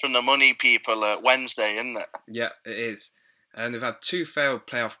money people at Wednesday, isn't it? Yeah, it is. And they've had 2 failed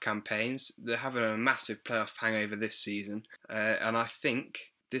playoff campaigns. They're having a massive playoff hangover this season. And I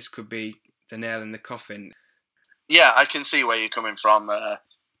think this could be the nail in the coffin. Yeah, I can see where you're coming from.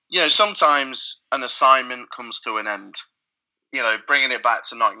 Sometimes an assignment comes to an end. Bringing it back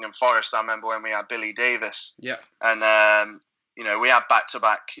to Nottingham Forest, I remember when we had Billy Davis. Yeah. And, we had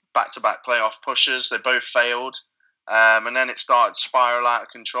back-to-back playoff pushes. They both failed. And then it started to spiral out of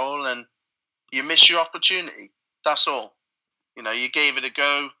control, and you miss your opportunity. That's all. You gave it a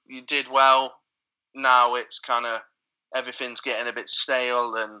go. You did well. Now it's kind of everything's getting a bit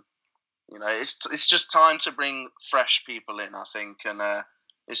stale, and it's just time to bring fresh people in, I think. And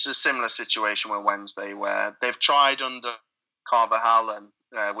it's a similar situation with Wednesday, where they've tried under Carvajal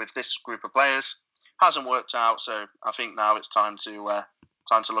and with this group of players, hasn't worked out. So I think now it's time to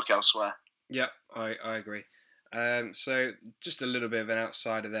look elsewhere. Yeah, I agree. So just a little bit of an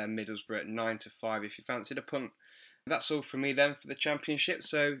outsider there, Middlesbrough at 9-5. If you fancied a punt. That's all from me then for the Championship.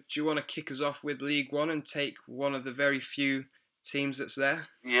 So do you want to kick us off with League One and take one of the very few teams that's there?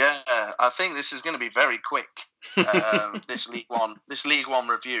 Yeah, I think this is going to be very quick. This League One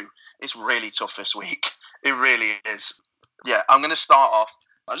review. It's really tough this week. It really is. Yeah, I'm going to start off.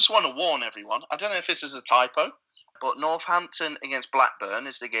 I just want to warn everyone. I don't know if this is a typo, but Northampton against Blackburn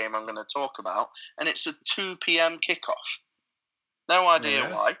is the game I'm going to talk about, and it's a 2 p.m. kickoff. No idea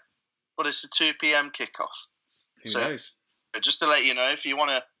why, but it's a 2 p.m. kickoff. Who knows? Just to let you know, if you want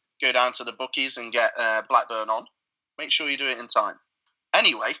to go down to the bookies and get Blackburn on, make sure you do it in time.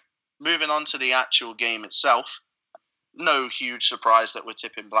 Anyway, moving on to the actual game itself. No huge surprise that we're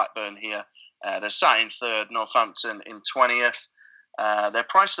tipping Blackburn here. They're sat in third, Northampton in 20th. They're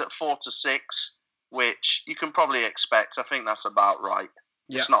priced at 4-6, which you can probably expect. I think that's about right.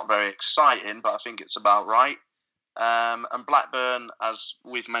 Yeah. It's not very exciting, but I think it's about right. And Blackburn, as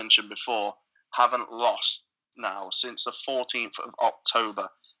we've mentioned before, haven't lost now since the 14th of October.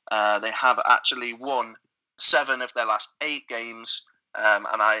 They have actually won 7 of their last 8 games, and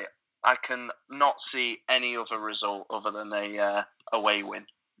I can not see any other result other than a away win.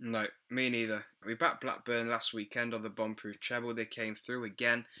 No, me neither. We backed Blackburn last weekend on the bomb-proof treble. They came through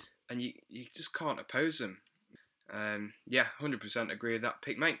again, and you just can't oppose them. 100% agree with that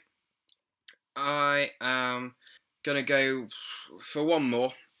pick, mate. I am going to go for one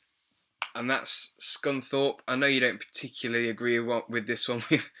more, and that's Scunthorpe. I know you don't particularly agree with this one.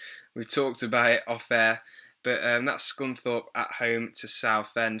 We've talked about it off air, but that's Scunthorpe at home to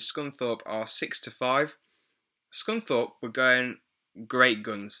Southend. Scunthorpe are 6-5. Scunthorpe were going great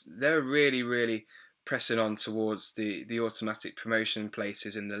guns. They're really, really pressing on towards the automatic promotion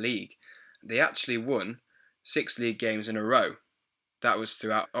places in the league. They actually won 6 league games in a row. That was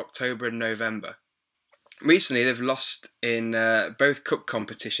throughout October and November. Recently, they've lost in both cup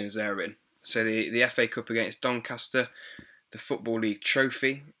competitions they're in. So the FA Cup against Doncaster, the Football League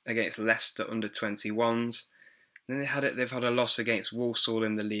Trophy against Leicester under-21s. Then they've had a loss against Walsall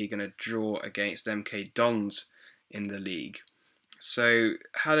in the league and a draw against MK Dons in the league. So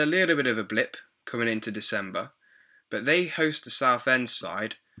had a little bit of a blip coming into December, but they host the Southend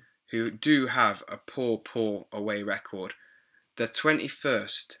side who do have a poor away record. They're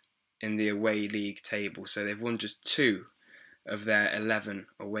 21st in the away league table, so they've won just 2 of their 11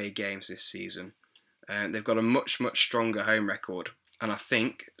 away games this season. They've got a much stronger home record, and I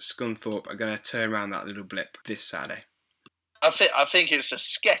think Scunthorpe are going to turn around that little blip this Saturday. I think it's a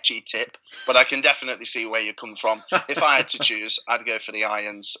sketchy tip, but I can definitely see where you come from. If I had to choose, I'd go for the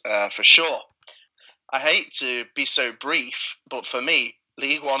Irons for sure. I hate to be so brief, but for me,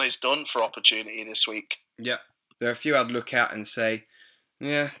 League One is done for opportunity this week. Yeah, there are a few I'd look at and say,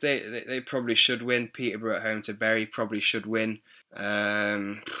 yeah, they probably should win. Peterborough at home to Bury probably should win.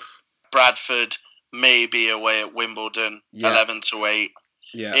 Bradford maybe away at Wimbledon, 11-8.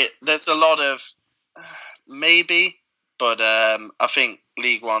 Yeah, there's a lot of maybe. But I think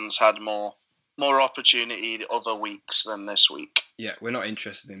League One's had more opportunity the other weeks than this week. Yeah, we're not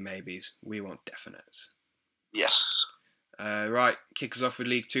interested in maybes. We want definites. Yes. Right, kick us off with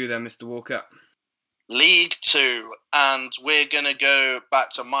League 2 then, Mr. Walker. League 2, and we're going to go back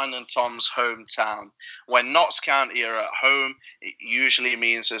to mine and Tom's hometown. When Notts County are at home, it usually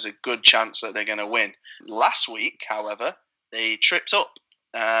means there's a good chance that they're going to win. Last week, however, they tripped up.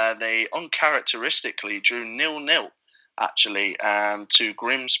 They uncharacteristically drew 0-0. Actually, to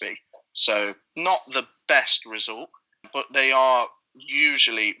Grimsby. So not the best result, but they are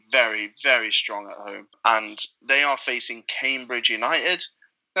usually very, very strong at home. And they are facing Cambridge United.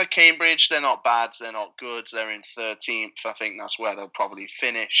 Now, Cambridge, they're not bad, they're not good, they're in 13th. I think that's where they'll probably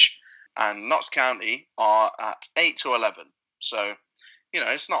finish. And Notts County are at 8-11. So,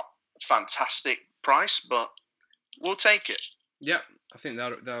 it's not a fantastic price, but we'll take it. Yeah, I think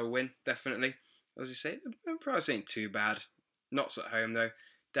they'll win, definitely. As you say, the price ain't too bad. Notts at home, though,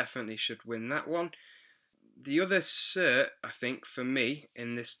 definitely should win that one. The other cert, I think, for me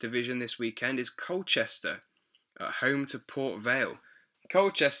in this division this weekend is Colchester at home to Port Vale.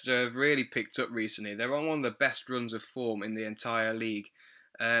 Colchester have really picked up recently. They're on one of the best runs of form in the entire league.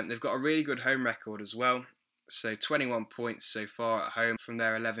 They've got a really good home record as well. So 21 points so far at home from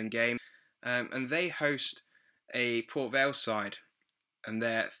their 11 games. And they host a Port Vale side, and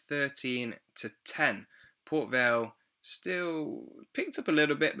they're 13 to 10. Port Vale still picked up a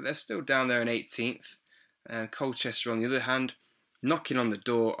little bit, but they're still down there in 18th. Colchester, on the other hand, knocking on the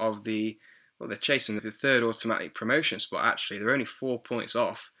door of they're chasing the third automatic promotion spot, actually. They're only 4 points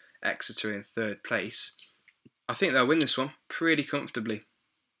off Exeter in third place. I think they'll win this one pretty comfortably.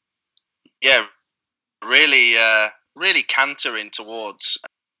 Yeah, really cantering towards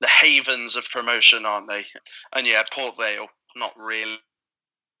the havens of promotion, aren't they? And yeah, Port Vale, not really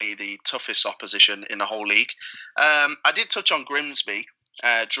the toughest opposition in the whole league. I did touch on Grimsby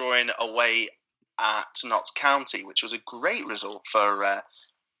drawing away at Notts County, which was a great result for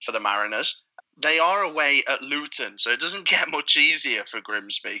the Mariners. They are away at Luton, so it doesn't get much easier for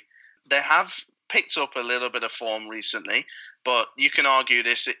Grimsby. They have picked up a little bit of form recently, but you can argue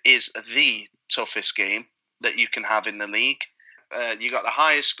this is the toughest game that you can have in the league. You got the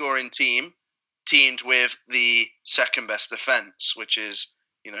highest scoring team teamed with the second best defence, which is,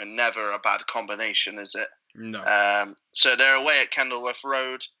 never a bad combination, is it? No. So they're away at Kenilworth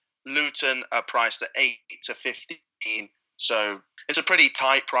Road. Luton are priced at 8 to 15, so it's a pretty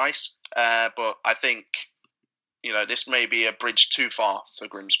tight price. But I think, this may be a bridge too far for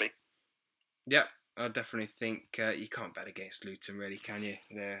Grimsby. Yeah, I definitely think you can't bet against Luton, really, can you?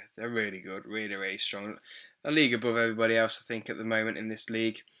 They're really good, really, really strong. A league above everybody else, I think, at the moment in this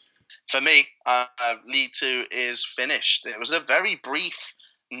league. For me, League Two is finished. It was a very brief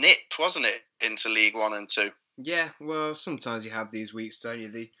nip, wasn't it, into League One and Two? Yeah, well, sometimes you have these weeks, don't you?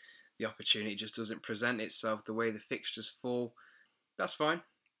 The opportunity just doesn't present itself the way the fixtures fall. That's fine.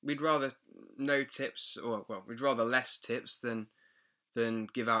 We'd rather no tips, we'd rather less tips than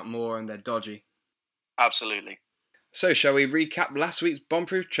give out more and they're dodgy. Absolutely. So shall we recap last week's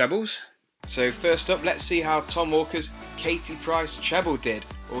Bombproof trebles? So first up, let's see how Tom Walker's Katie Price treble did,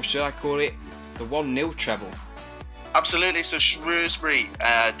 or should I call it the 1-0 treble? Absolutely. So Shrewsbury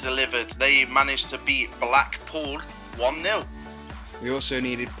delivered. They managed to beat Blackpool 1-0. We also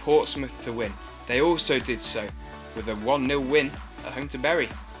needed Portsmouth to win. They also did so with a 1-0 win at home to Bury.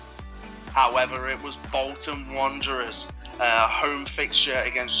 However, it was Bolton Wanderers, home fixture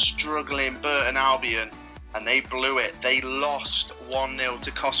against struggling Burton Albion, and they blew it. They lost 1-0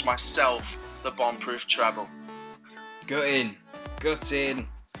 to cost myself the Bombproof treble. Gut in.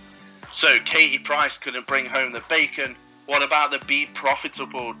 So Katie Price couldn't bring home the bacon. What about the Be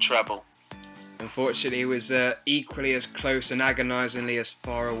Profitable treble? Unfortunately, it was equally as close and agonisingly as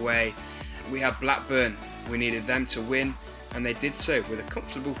far away. We had Blackburn. We needed them to win, and they did so with a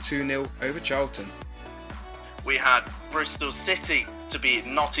comfortable 2-0 over Charlton. We had Bristol City to beat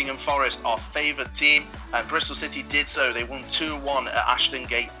Nottingham Forest, our favourite team, and Bristol City did so. They won 2-1 at Ashton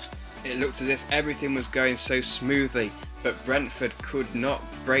Gate. It looked as if everything was going so smoothly, but Brentford could not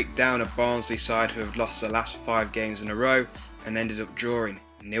break down a Barnsley side who have lost the last 5 games in a row and ended up drawing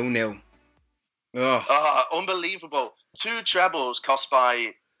 0-0. Unbelievable. 2 trebles cost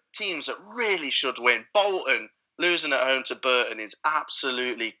by teams that really should win. Bolton losing at home to Burton is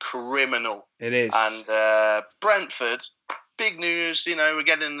absolutely criminal. It is. And Brentford, big news. We're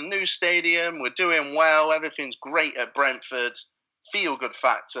getting a new stadium. We're doing well. Everything's great at Brentford. Feel-good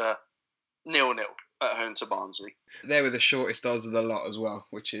factor. 0-0 at home to Barnsley. They were the shortest odds of the lot as well,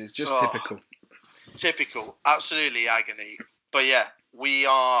 which is just typical. Typical. Absolutely agony. But yeah, we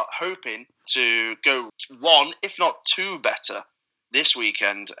are hoping to go 1, if not 2 better this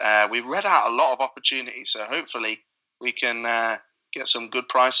weekend. We read out a lot of opportunities, so hopefully we can get some good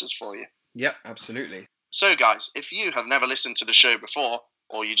prices for you. Yep, absolutely. So guys, if you have never listened to the show before,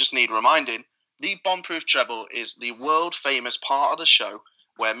 or you just need reminding, the Bombproof treble is the world famous part of the show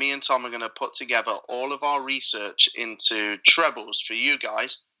where me and Tom are going to put together all of our research into trebles for you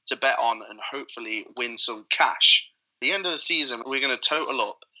guys to bet on and hopefully win some cash. At the end of the season, we're going to total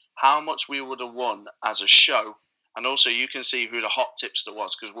up how much we would have won as a show. And also you can see who the hot tipster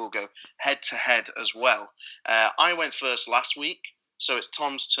was, because we'll go head to head as well. I went first last week, so it's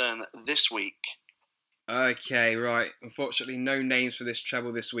Tom's turn this week. Okay, right. Unfortunately, no names for this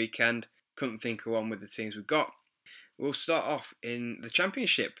treble this weekend. Couldn't think of one with the teams we've got. We'll start off in the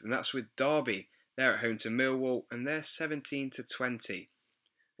Championship, and that's with Derby. They're at home to Millwall, and they're 17 to 20.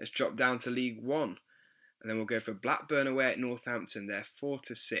 Let's drop down to League One, and then we'll go for Blackburn away at Northampton. They're 4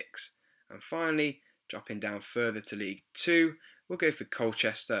 to 6. And finally, dropping down further to League Two, we'll go for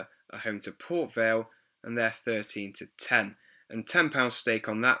Colchester at home to Port Vale, and they're 13 to 10. And £10 stake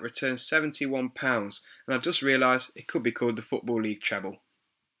on that returns £71. And I've just realised it could be called the Football League Treble.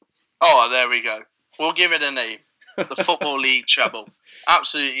 Oh, there we go. We'll give it a name. The Football League Treble.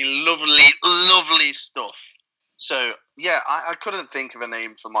 Absolutely lovely, lovely stuff. So, yeah, I couldn't think of a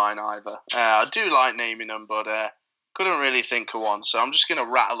name for mine either. I do like naming them, but couldn't really think of one. So I'm just going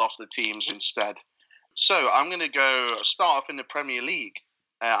to rattle off the teams instead. So I'm going to start off in the Premier League.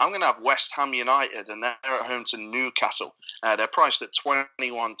 I'm going to have West Ham United, and they're at home to Newcastle. They're priced at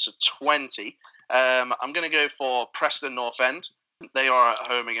 21 to 20. I'm going to go for Preston North End. They are at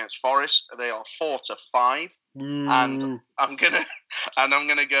home against Forest. They are 4 to 5. And I'm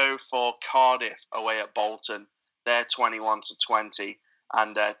gonna go for Cardiff away at Bolton. They're 21 to 20,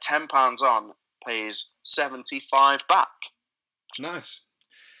 and £10 on pays 75 back. Nice.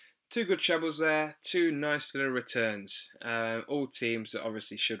 Two good trebles there. Two nice little returns. All teams that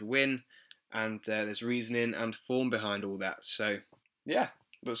obviously should win, and there's reasoning and form behind all that. So yeah,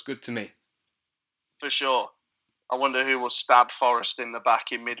 looks good to me. For sure. I wonder who will stab Forest in the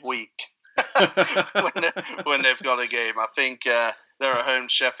back in midweek when they've got a game. I think they're at home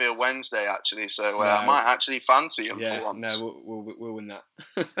Sheffield Wednesday, actually, so I might actually fancy them for once. No, we'll win that.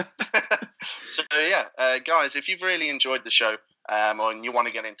 So, yeah, guys, if you've really enjoyed the show or you want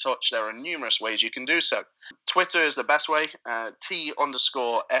to get in touch, there are numerous ways you can do so. Twitter is the best way.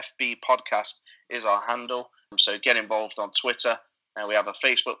 T_FB podcast is our handle. So get involved on Twitter. We have a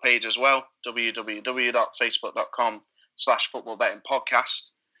Facebook page as well,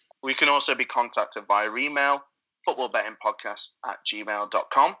 www.facebook.com/footballbettingpodcast. We can also be contacted via email,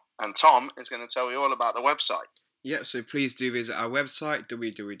 footballbettingpodcast@gmail.com. And Tom is going to tell you all about the website. Yeah, so please do visit our website,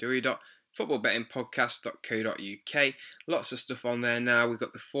 www.footballbettingpodcast.co.uk. Lots of stuff on there now. We've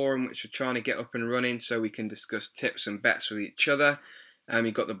got the forum, which we're trying to get up and running so we can discuss tips and bets with each other.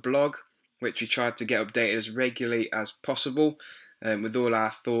 You've got the blog, which we try to get updated as regularly as possible. With all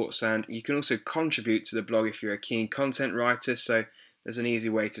our thoughts, and you can also contribute to the blog if you're a keen content writer, so there's an easy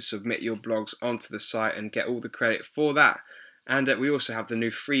way to submit your blogs onto the site and get all the credit for that. And we also have the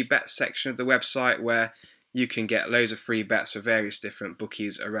new free bets section of the website where you can get loads of free bets for various different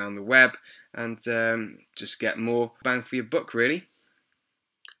bookies around the web and just get more bang for your buck, really.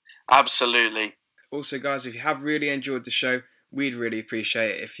 Absolutely. Also, guys, if you have really enjoyed the show, we'd really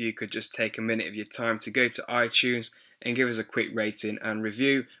appreciate it if you could just take a minute of your time to go to iTunes and give us a quick rating and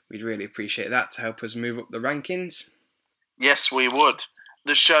review. We'd really appreciate that to help us move up the rankings. Yes, we would.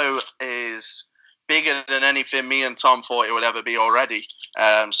 The show is bigger than anything me and Tom thought it would ever be already.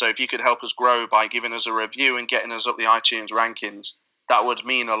 So if you could help us grow by giving us a review and getting us up the iTunes rankings, that would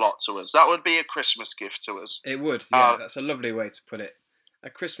mean a lot to us. That would be a Christmas gift to us. It would, yeah. That's a lovely way to put it. A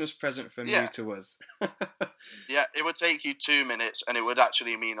Christmas present from you to us. Yeah, it would take you 2 minutes and it would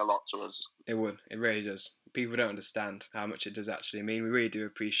actually mean a lot to us. It would. It really does. People don't understand how much it does actually mean. We really do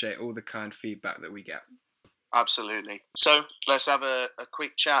appreciate all the kind feedback that we get. Absolutely. So let's have a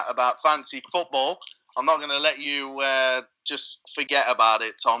quick chat about fantasy football. I'm not going to let you just forget about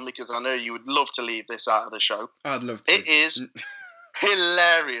it, Tom, because I know you would love to leave this out of the show. I'd love to. It is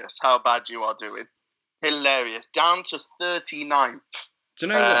hilarious how bad you are doing. Hilarious. Down to 39th. Do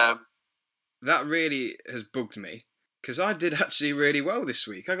you know what? That really has bugged me, because I did actually really well this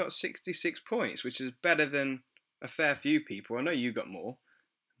week. I got 66 points, which is better than a fair few people. I know you got more,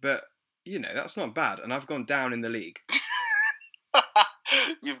 but, you know, that's not bad. And I've gone down in the league.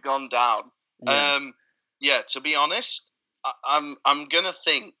 You've gone down. Yeah, to be honest, I'm going to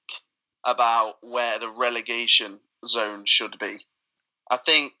think about where the relegation zone should be. I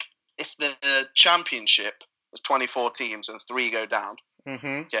think if the championship is 24 teams and 3 go down,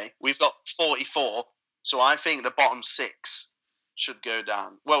 okay, we've got 44, so I think the bottom 6 should go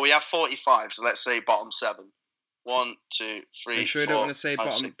down. Well, we have 45, so let's say bottom 7. 1, 2, 3, Are you sure 4, you don't want to say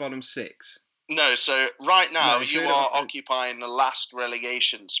 5, bottom 6? No, so right now you are occupying the last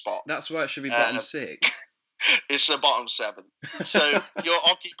relegation spot. That's why it should be bottom 6. It's the bottom 7. So you're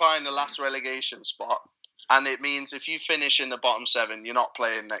occupying the last relegation spot, and it means if you finish in the bottom 7, you're not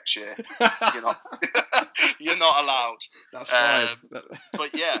playing next year. You're not allowed. That's fine.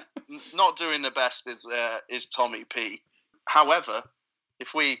 But yeah, not doing the best is Tommy P. However,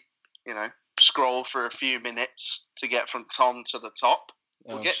 if we, scroll for a few minutes to get from Tom to the top,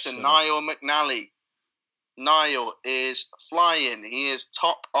 we'll get to Niall McNally. Niall is flying. He is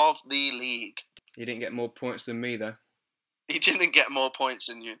top of the league. He didn't get more points than me, though. He didn't get more points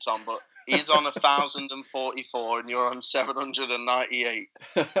than you, Tom, but he's on 1,044 and you're on 798.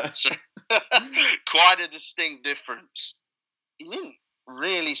 So, quite a distinct difference. He didn't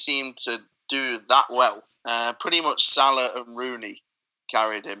really seem to do that well. Pretty much Salah and Rooney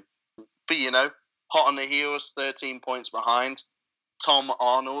carried him. But, hot on the heels, 13 points behind. Tom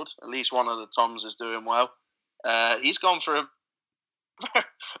Arnold, at least one of the Toms is doing well. He's gone for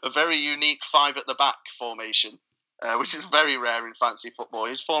a very unique 5 at the back formation, which is very rare in fantasy football.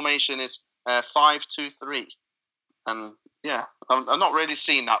 His formation is 5-2-3. And yeah, I've not really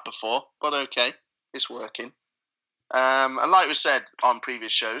seen that before, but okay, it's working. And like we said on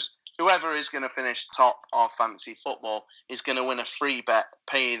previous shows, whoever is going to finish top of fantasy football is going to win a free bet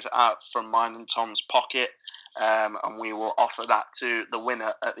paid out from mine and Tom's pocket. And we will offer that to the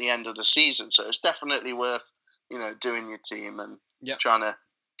winner at the end of the season. So it's definitely worth, doing your team and trying to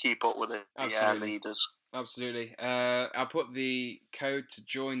keep up with the leaders. Absolutely. I'll put the code to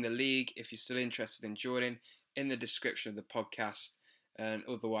join the league if you're still interested in joining in the description of the podcast. And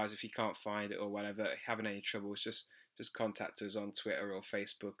otherwise, if you can't find it or whatever, having any troubles, just contact us on Twitter or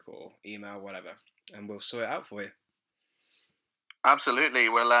Facebook or email, whatever, and we'll sort it out for you. Absolutely.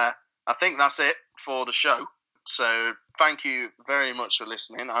 Well, I think that's it for the show. So thank you very much for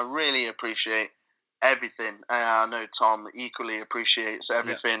listening. I really appreciate everything. I know Tom equally appreciates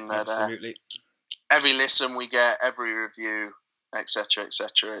everything. Yeah, absolutely. Every listen we get, every review, etc.,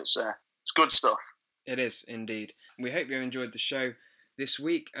 etc. It's good stuff. It is indeed. We hope you enjoyed the show this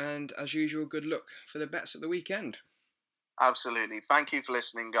week, and as usual, good luck for the bets at the weekend. Absolutely. Thank you for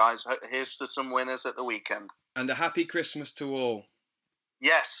listening, guys. Here's to some winners at the weekend. And a happy Christmas to all.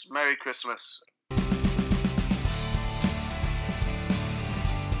 Yes, Merry Christmas.